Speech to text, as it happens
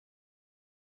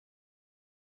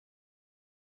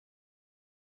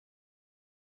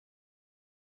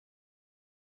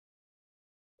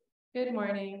Good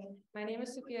morning. My name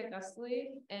is Sophia Gustely,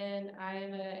 and I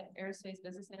am an aerospace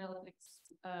business analytics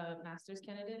master's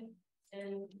candidate,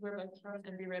 and we're both from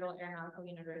Embry-Riddle Aeronautical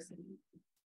University.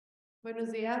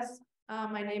 Buenos días.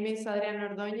 My name is Adriana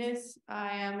Ordonez. I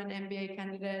am an MBA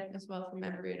candidate as well from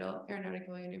Embry-Riddle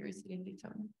Aeronautical University in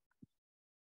Daytona.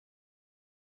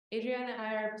 Adriana and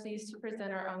I are pleased to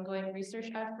present our ongoing research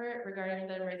effort regarding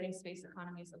the emerging space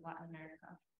economies of Latin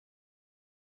America.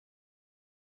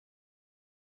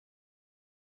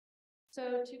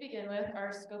 So to begin with,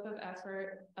 our scope of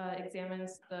effort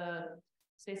examines the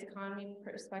space economy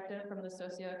perspective from the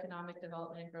socioeconomic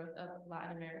development and growth of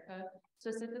Latin America,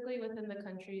 specifically within the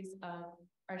countries of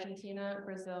Argentina,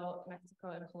 Brazil, Mexico,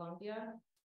 and Colombia.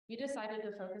 We decided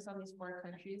to focus on these four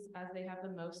countries as they have the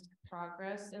most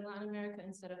progress in Latin America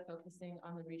instead of focusing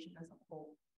on the region as a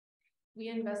whole. We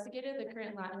investigated the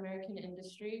current Latin American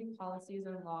industry, policies,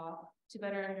 and law to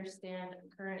better understand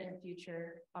current and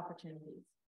future opportunities.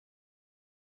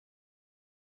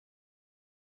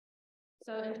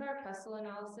 So into our PESTEL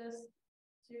analysis,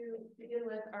 to begin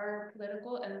with our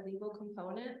political and legal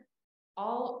component,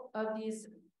 all of these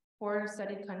four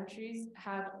studied countries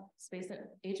have space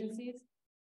agencies.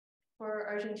 For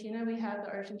Argentina, we have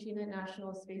the Argentina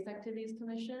National Space Activities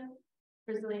Commission,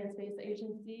 Brazilian Space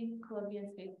Agency, Colombian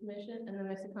Space Commission, and the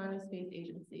Mexican Space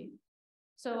Agency.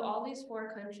 So all these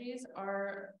four countries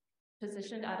are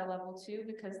positioned at a level 2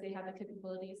 because they have the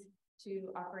capabilities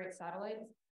to operate satellites.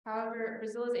 However,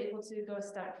 Brazil is able to go a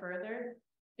step further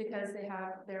because they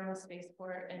have their own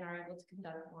spaceport and are able to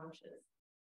conduct launches.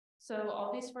 So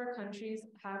all these four countries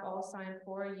have all signed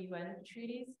 4 UN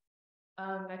treaties.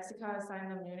 Mexico has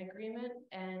signed the Moon Agreement,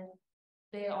 and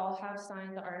they all have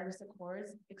signed the Artemis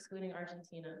Accords, excluding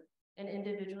Argentina. And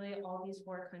individually, all these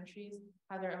 4 countries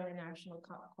have their own international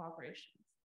cooperations.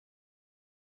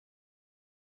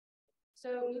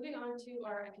 So moving on to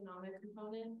our economic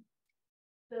component,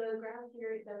 the graph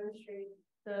here demonstrates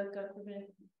the government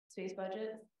space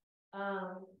budget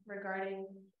regarding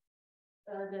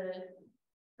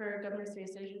government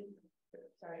space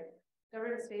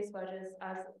budgets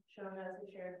as shown as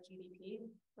the share of GDP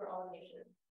for all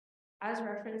nations. As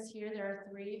referenced here, there are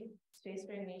 3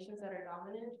 spacefaring nations that are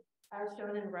dominant, as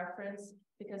shown in reference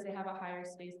because they have a higher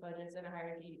space budgets and a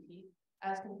higher GDP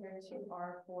as compared to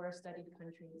our 4 studied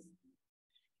countries.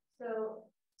 So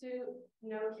to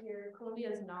note here, Colombia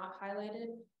is not highlighted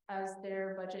as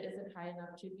their budget isn't high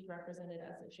enough to be represented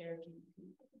as a share of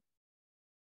GDP.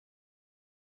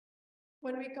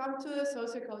 When we come to the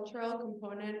sociocultural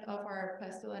component of our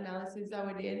PESTEL analysis that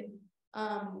we did,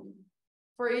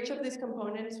 for each of these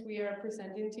components we are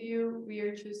presenting to you, we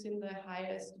are choosing the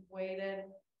highest weighted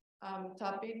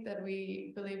topic that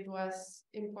we believed was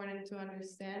important to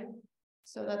understand.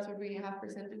 So that's what we have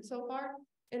presented so far.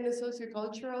 In the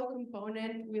sociocultural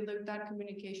component, we looked at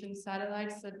communication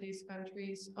satellites that these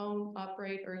countries own,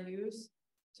 operate, or use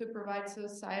to provide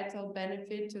societal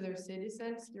benefit to their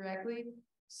citizens directly.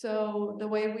 So the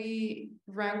way we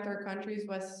ranked our countries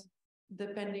was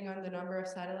depending on the number of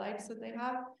satellites that they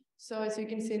have. So as you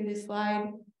can see in this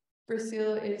slide,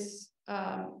 Brazil is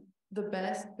the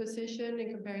best position in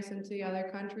comparison to the other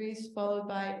countries, followed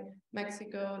by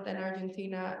Mexico, then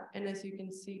Argentina, and as you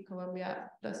can see, Colombia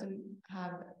doesn't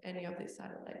have any of these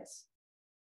satellites.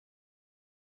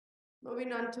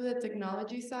 Moving on to the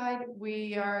technology side,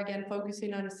 we are again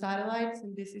focusing on satellites,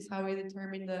 and this is how we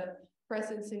determine the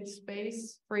presence in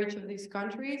space for each of these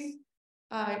countries.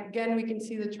 Again, we can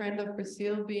see the trend of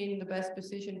Brazil being the best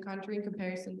positioned country in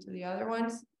comparison to the other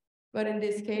ones. But in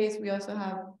this case, we also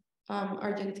have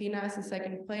Argentina as the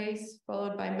 2nd place,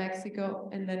 followed by Mexico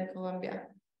and then Colombia.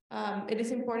 It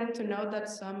is important to note that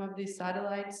some of these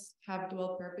satellites have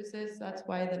dual purposes. That's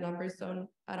why the numbers don't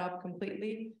add up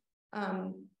completely.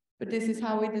 But this is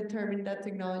how we determine that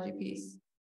technology piece.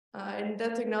 In the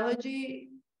technology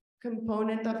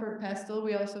component of our PESTEL,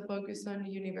 we also focus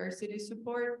on university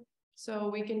support. So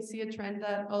we can see a trend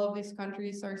that all of these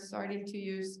countries are starting to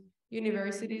use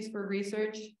universities for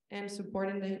research and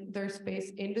supporting their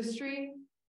space industry.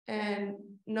 And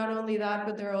not only that,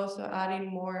 but they're also adding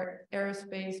more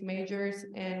aerospace majors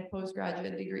and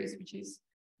postgraduate degrees, which is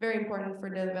very important for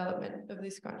the development of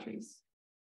these countries.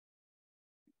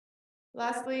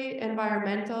 Lastly,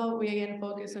 environmental, we again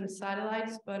focus on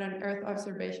satellites, but on Earth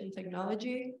observation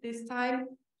technology this time.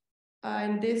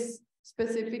 In this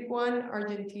specific one,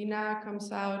 Argentina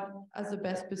comes out as the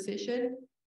best position.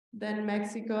 Then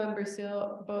Mexico and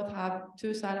Brazil both have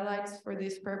 2 satellites for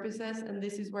these purposes, and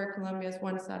this is where Colombia's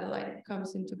 1 satellite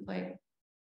comes into play.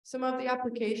 Some of the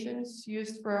applications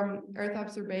used from Earth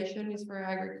observation is for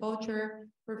agriculture,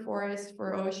 for forests,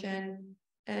 for ocean,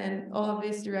 And all of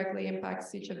this directly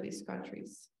impacts each of these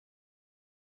countries.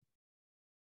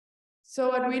 So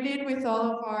what we did with all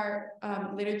of our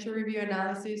literature review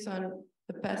analysis on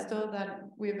the PESTO that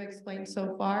we've explained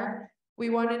so far, we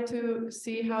wanted to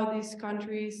see how these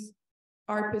countries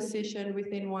are positioned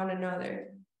within one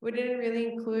another. We didn't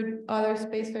really include other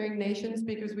spacefaring nations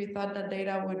because we thought that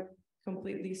data would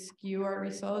completely skew our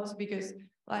results, because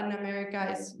Latin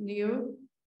America is new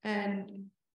and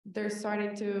they're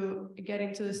starting to get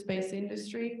into the space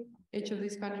industry, each of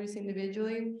these countries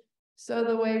individually. So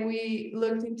the way we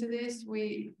looked into this,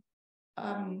 we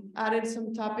added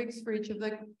some topics for each of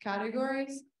the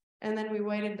categories, and then we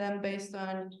weighted them based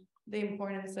on the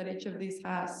importance that each of these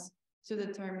has to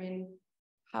determine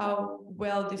how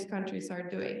well these countries are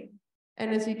doing.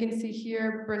 And as you can see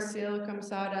here, Brazil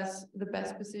comes out as the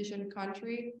best positioned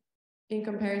country in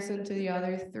comparison to the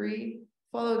other three,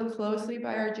 followed closely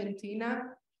by Argentina.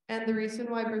 And the reason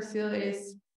why Brazil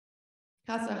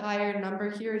has a higher number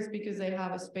here is because they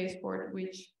have a spaceport,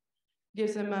 which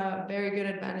gives them a very good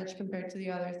advantage compared to the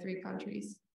other three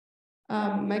countries.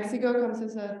 Mexico comes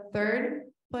as a third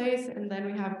place, and then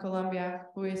we have Colombia,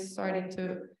 who is starting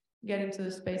to get into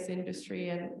the space industry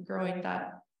and growing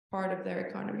that part of their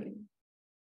economy.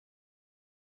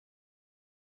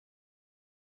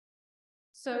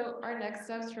 So our next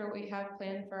steps for what we have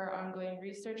planned for our ongoing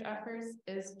research efforts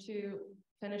is to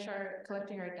finish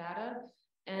collecting our data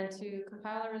and to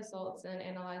compile our results and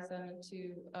analyze them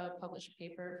into a published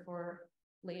paper for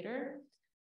later.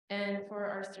 And for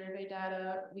our survey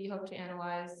data, we hope to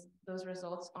analyze those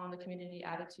results on the community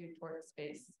attitude towards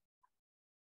space.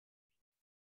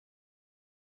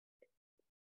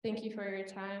 Thank you for your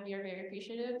time. We are very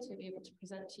appreciative to be able to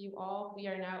present to you all. We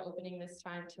are now opening this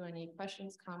time to any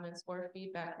questions, comments, or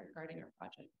feedback regarding our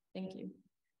project. Thank you.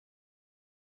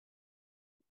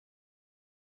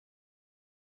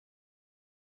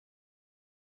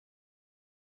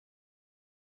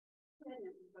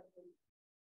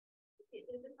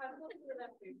 Is it possible to put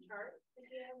up your chart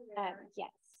again?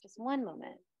 Yes, just one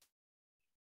moment.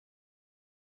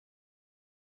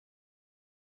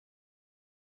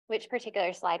 Which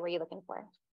particular slide were you looking for?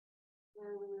 The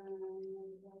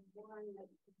one that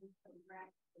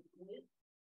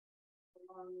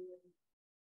along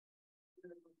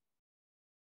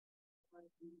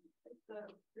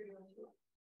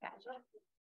Gotcha.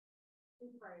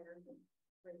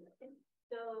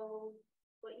 So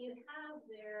what you have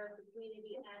there, the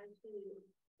community attitude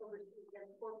over 4%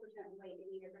 weight, and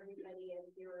you have everybody at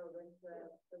 0 with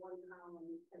the one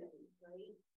column sentence,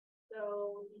 right?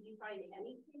 So did you find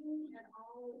anything at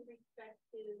all with respect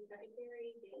to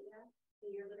secondary data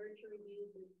in your literature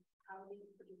reviews of how these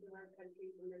particular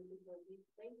countries and their people use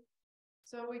space?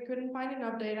 So we couldn't find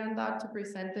enough data on that to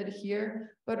present it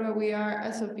here, but what we are,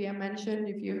 as Sophia mentioned,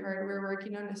 if you heard, we're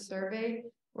working on a survey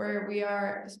where we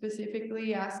are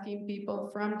specifically asking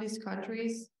people from these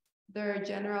countries their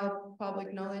general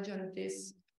public knowledge on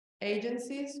these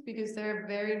agencies, because they're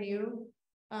very new.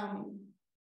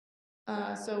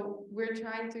 So we're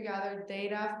trying to gather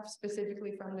data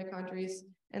specifically from the countries,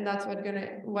 and that's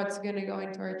what's gonna go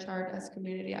into our chart as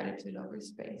community attitude over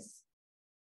space.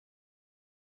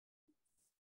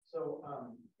 So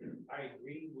I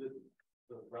agree with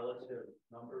the relative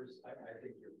numbers. I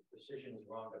think your precision is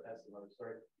wrong, but that's another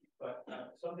story. But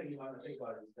something you want to think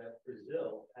about is that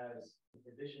Brazil has, in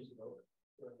addition to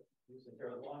the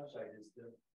Terra launch site, is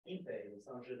the INPE in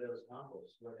São José dos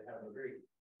Campos, where they have a very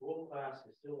world-class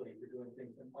facility for doing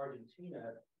things. And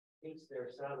Argentina takes their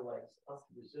satellites up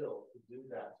to Brazil to do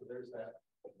that. So there's that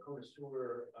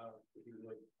connoisseur, if you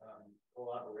would,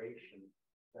 collaboration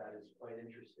that is quite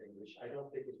interesting, which I don't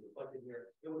think is reflected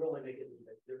here. It would only make it a little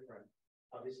bit different.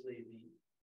 Obviously,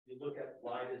 you look at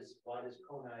why does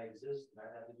CONAI exist, and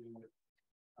that had to do with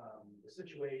the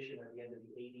situation at the end of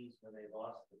the 80s when they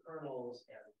lost the colonels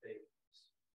and they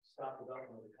stopped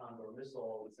development of the Condor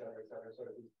missile, et cetera, et cetera. Sort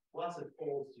of lots of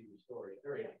folds to your story.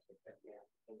 Very interesting.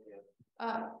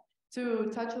 Yeah.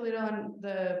 To touch a little on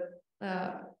the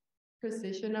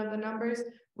precision of the numbers,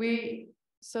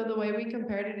 so the way we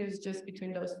compared it is just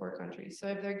between those 4 countries. So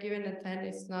if they're given a 10,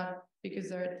 it's not because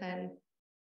they're a 10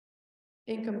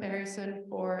 in comparison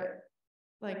for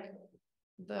like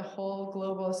the whole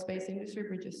global space industry,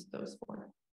 for just those 4.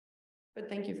 But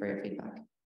thank you for your feedback.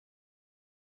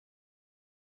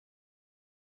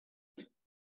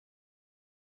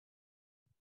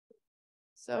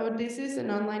 So this is an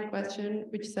online question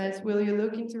which says, will you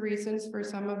look into reasons for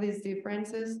some of these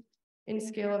differences in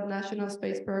scale of national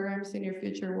space programs in your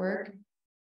future work?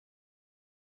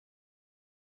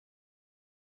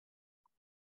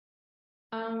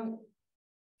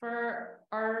 For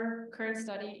our current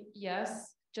study,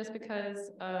 yes, just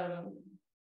because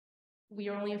we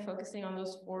are only focusing on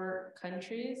those 4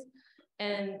 countries.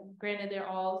 And granted, they're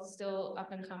all still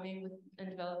up and coming and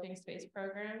developing space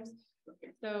programs.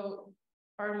 So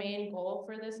our main goal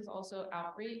for this is also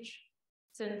outreach,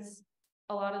 since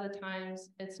a lot of the times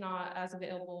it's not as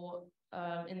available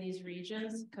in these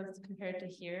regions compared to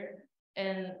here.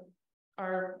 And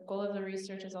our goal of the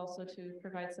research is also to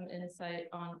provide some insight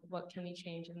on what can we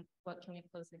change and what can we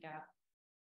close the gap.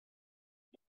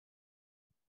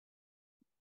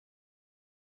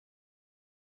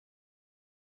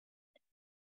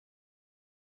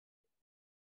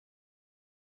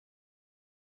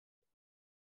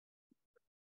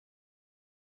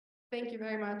 Thank you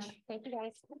very much. Thank you,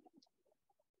 guys.